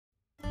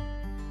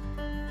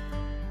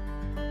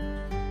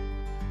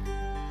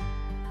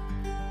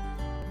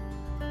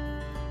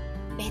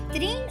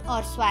बेहतरीन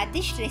और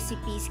स्वादिष्ट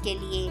रेसिपीज के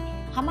लिए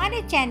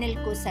हमारे चैनल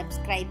को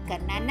सब्सक्राइब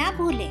करना ना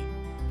भूलें।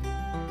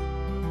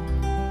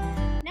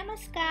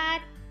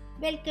 नमस्कार,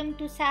 वेलकम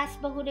टू सास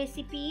बहू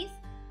रेसिपीज।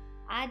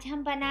 आज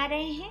हम बना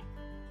रहे हैं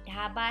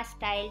ढाबा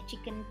स्टाइल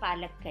चिकन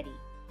पालक करी।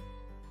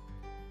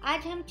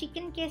 आज हम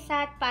चिकन के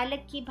साथ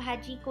पालक की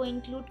भाजी को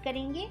इंक्लूड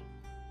करेंगे।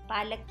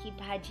 पालक की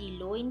भाजी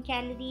लो इन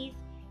calories,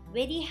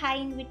 very high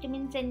in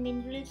vitamins and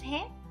minerals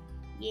है।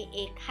 ये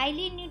एक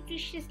हाईली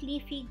न्यूट्रिशियस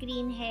लीफी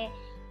ग्रीन है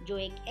जो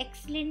एक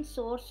excellent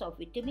source of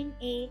vitamin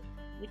A,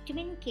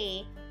 vitamin के,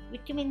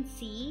 vitamin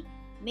C,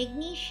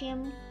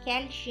 magnesium,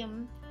 calcium,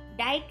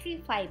 dietary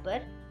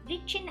fibre,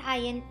 rich in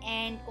iron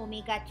and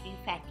omega 3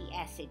 fatty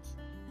acids.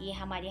 ये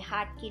हमारे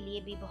हार्ट के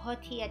लिए भी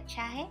बहुत ही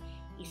अच्छा है,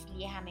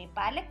 इसलिए हमें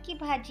पालक की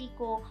भाजी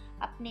को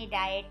अपने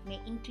डाइट में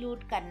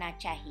इंक्लूड करना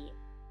चाहिए।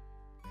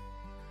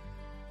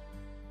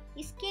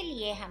 इसके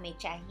लिए हमें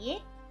चाहिए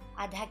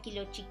आधा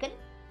किलो चिकन।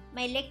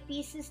 मैं लेग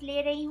पीसेस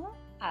ले रही हूँ,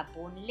 आप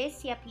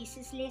बोनलेस या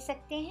पीसेस ले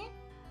सकते हैं।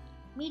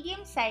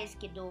 मीडियम साइज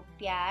के 2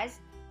 प्याज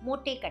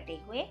मोटे कटे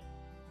हुए,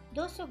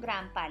 200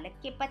 ग्राम पालक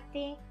के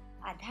पत्ते,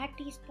 आधा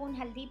टीस्पून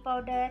हल्दी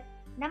पाउडर,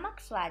 नमक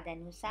स्वाद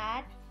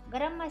अनुसार,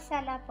 गरम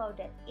मसाला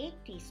पाउडर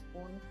 1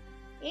 टीस्पून,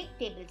 1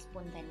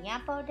 टेबलस्पून धनिया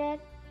पाउडर,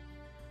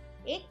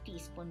 1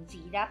 टीस्पून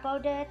जीरा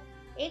पाउडर,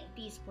 1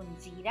 टीस्पून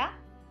जीरा,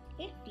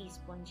 1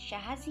 टीस्पून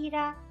शाह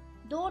जीरा,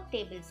 2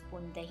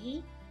 टेबलस्पून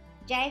दही,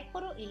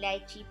 जायफल और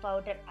इलायची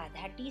पाउडर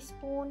आधा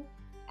टीस्पून,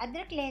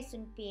 अदरक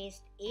लहसुन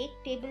पेस्ट 1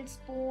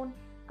 टेबलस्पून,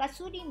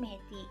 कसूरी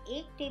मेथी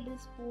 1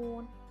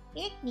 टेबलस्पून,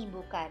 1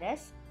 नींबू का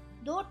रस,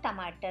 2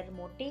 टमाटर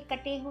मोटे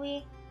कटे हुए,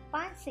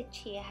 5 से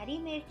 6 हरी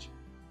मिर्च,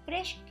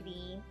 फ्रेश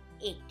क्रीम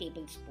 1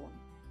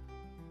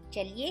 टेबलस्पून।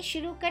 चलिए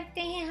शुरू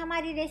करते हैं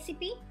हमारी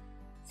रेसिपी।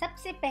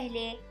 सबसे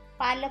पहले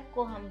पालक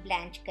को हम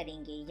ब्लैंच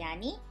करेंगे,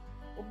 यानी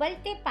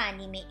उबलते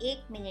पानी में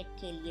 1 मिनट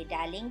के लिए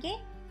डालेंगे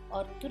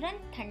और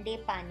तुरंत ठंडे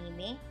पानी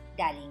में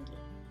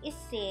डालेंगे।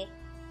 इससे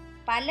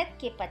पालक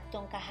के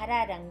पत्तों का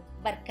हरा रंग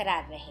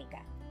बरकरार रहेगा।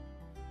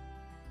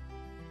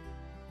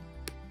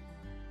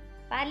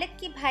 पालक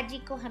की भाजी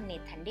को हमने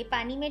ठंडे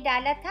पानी में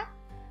डाला था।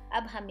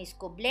 अब हम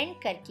इसको ब्लेंड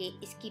करके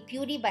इसकी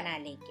प्यूरी बना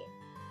लेंगे।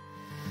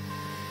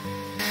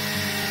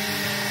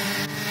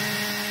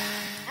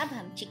 अब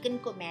हम चिकन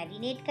को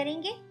मैरिनेट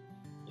करेंगे।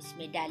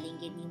 इसमें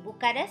डालेंगे नींबू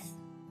का रस,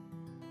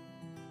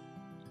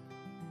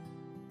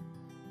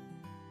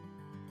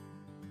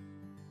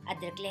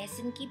 अदरक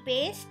लहसुन की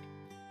पेस्ट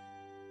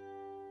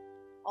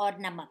और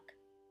नमक,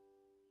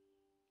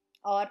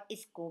 और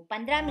इसको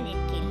 15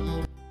 मिनट के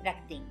लिए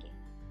रख देंगे।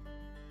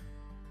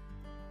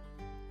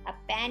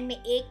 अब पैन में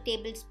 1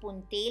 टेबलस्पून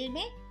तेल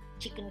में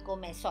चिकन को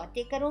मैं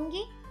सौते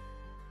करूंगी।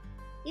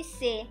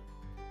 इससे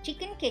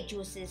चिकन के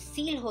जूसेस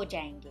सील हो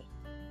जाएंगे।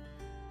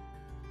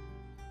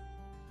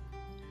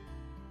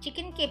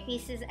 चिकन के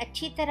पीसेस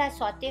अच्छी तरह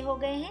सौते हो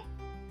गए हैं।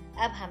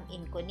 अब हम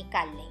इनको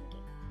निकाल लेंगे।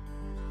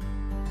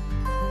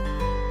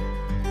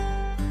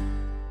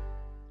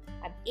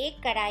 अब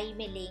एक कढ़ाई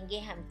में लेंगे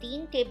हम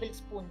 3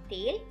 टेबलस्पून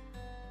तेल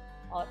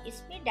और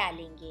इसमें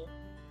डालेंगे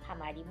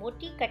हमारी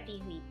मोटी कटी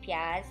हुई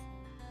प्याज।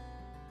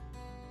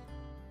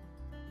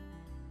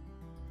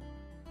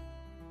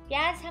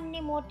 प्याज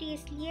हमने मोटी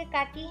इसलिए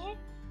काटी है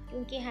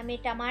क्योंकि हमें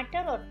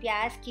टमाटर और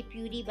प्याज की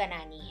प्यूरी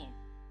बनानी है।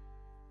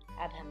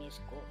 अब हम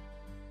इसको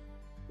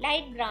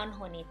लाइट ब्राउन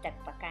होने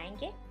तक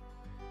पकाएंगे।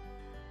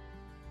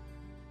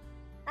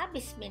 अब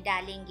इसमें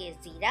डालेंगे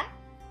जीरा,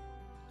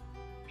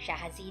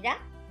 शाह जीरा,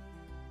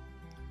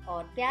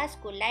 और प्याज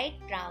को लाइट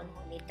ब्राउन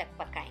होने तक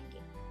पकाएंगे।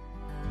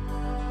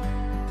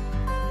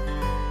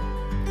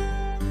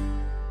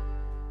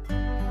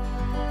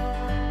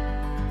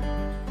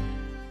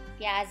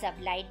 प्याज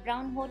अब लाइट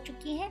ब्राउन हो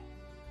चुकी है।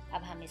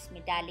 अब हम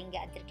इसमें डालेंगे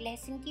अदरक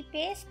लहसुन की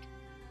पेस्ट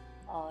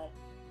और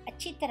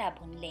अच्छी तरह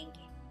भून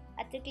लेंगे।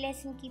 अदरक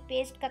लहसुन की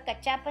पेस्ट का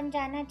कच्चापन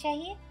जाना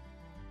चाहिए।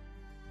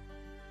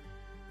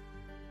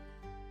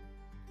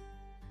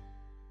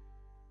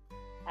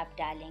 अब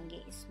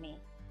डालेंगे इसमें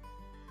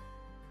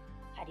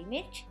हरी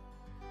मिर्च,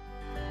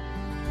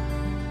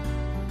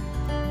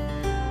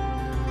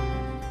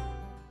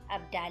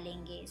 अब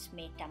डालेंगे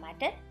इसमें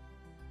टमाटर।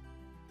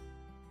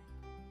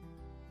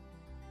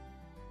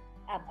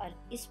 अब और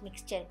इस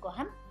मिक्सचर को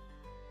हम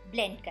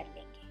ब्लेंड कर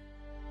लेंगे।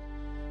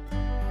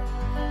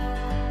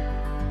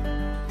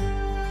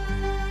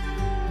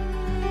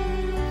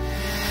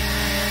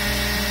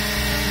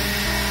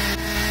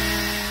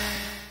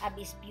 अब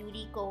इस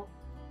प्यूरी को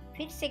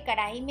फिर से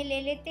कढ़ाई में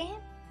ले लेते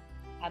हैं।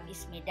 अब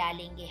इसमें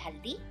डालेंगे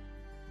हल्दी,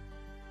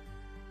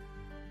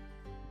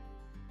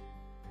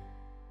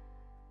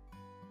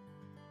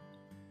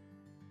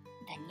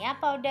 धनिया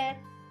पाउडर,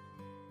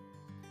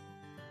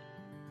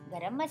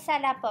 गरम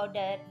मसाला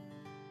पाउडर,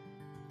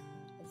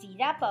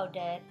 जीरा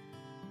पाउडर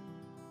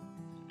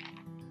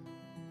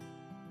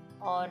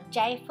और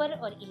जायफल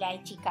और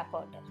इलायची का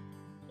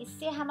पाउडर।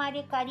 इससे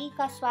हमारे करी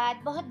का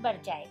स्वाद बहुत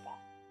बढ़ जाएगा।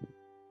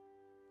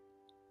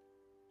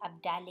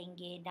 अब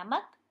डालेंगे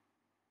नमक,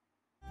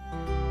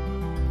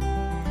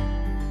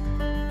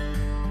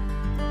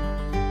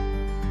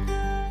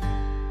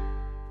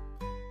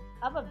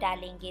 अब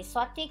डालेंगे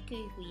सौते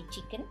की हुई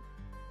चिकन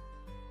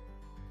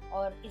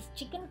और इस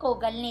चिकन को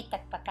गलने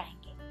तक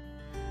पकाएंगे।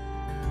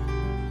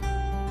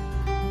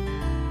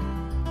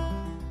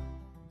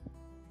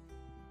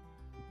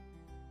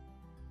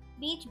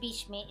 बीच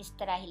बीच में इस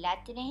तरह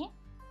हिलाते रहें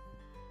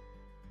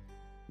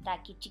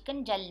ताकि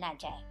चिकन जल ना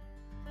जाए।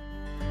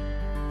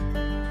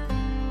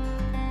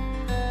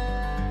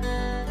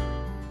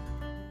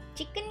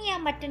 चिकन या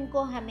मटन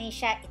को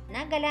हमेशा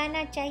इतना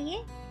गलाना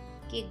चाहिए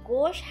कि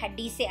गोश्त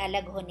हड्डी से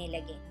अलग होने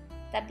लगे,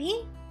 तभी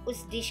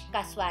उस डिश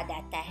का स्वाद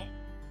आता है।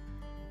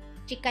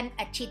 चिकन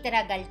अच्छी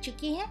तरह गल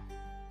चुकी है।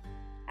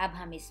 अब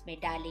हम इसमें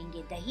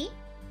डालेंगे दही,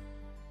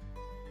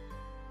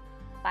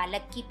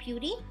 पालक की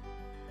प्यूरी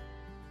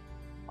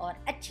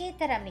और अच्छी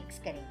तरह मिक्स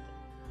करेंगे।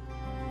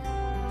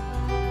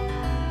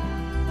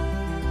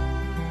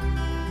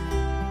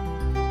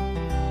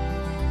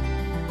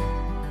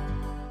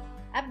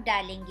 अब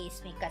डालेंगे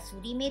इसमें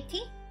कसूरी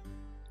मेथी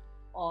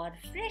और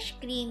फ्रेश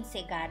क्रीम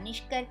से गार्निश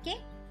करके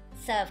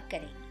सर्व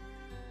करेंगे।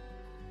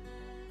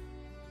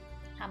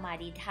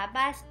 हमारी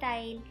ढाबा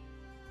स्टाइल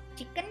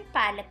चिकन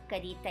पालक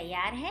करी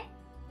तैयार है।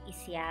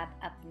 इसे आप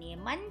अपने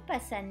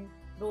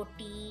मनपसंद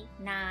रोटी,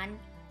 नान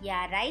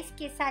या राइस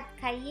के साथ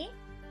खाइए।